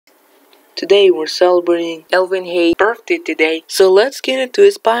Today we're celebrating Elvin Hayes' birthday today, so let's get into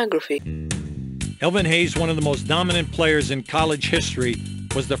his biography. Elvin Hayes, one of the most dominant players in college history,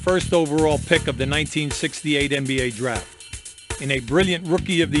 was the first overall pick of the 1968 NBA draft. In a brilliant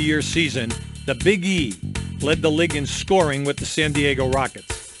Rookie of the Year season, the Big E led the league in scoring with the San Diego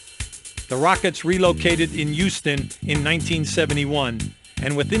Rockets. The Rockets relocated in Houston in 1971,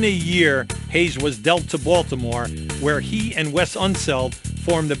 and within a year, Hayes was dealt to Baltimore, where he and Wes Unseld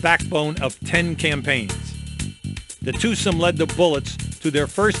formed the backbone of 10 campaigns. The twosome led the Bullets to their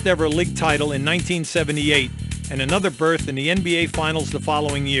first ever league title in 1978 and another berth in the NBA Finals the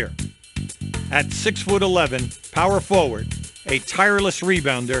following year. At 6'11", power forward, a tireless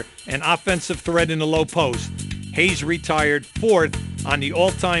rebounder, and offensive threat in the low post, Hayes retired fourth on the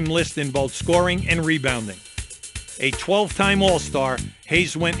all-time list in both scoring and rebounding. A 12-time All-Star,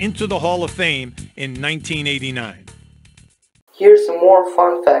 Hayes went into the Hall of Fame in 1989. Here's some more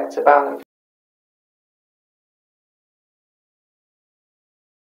fun facts about him.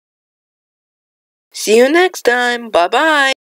 See you next time. Bye-bye.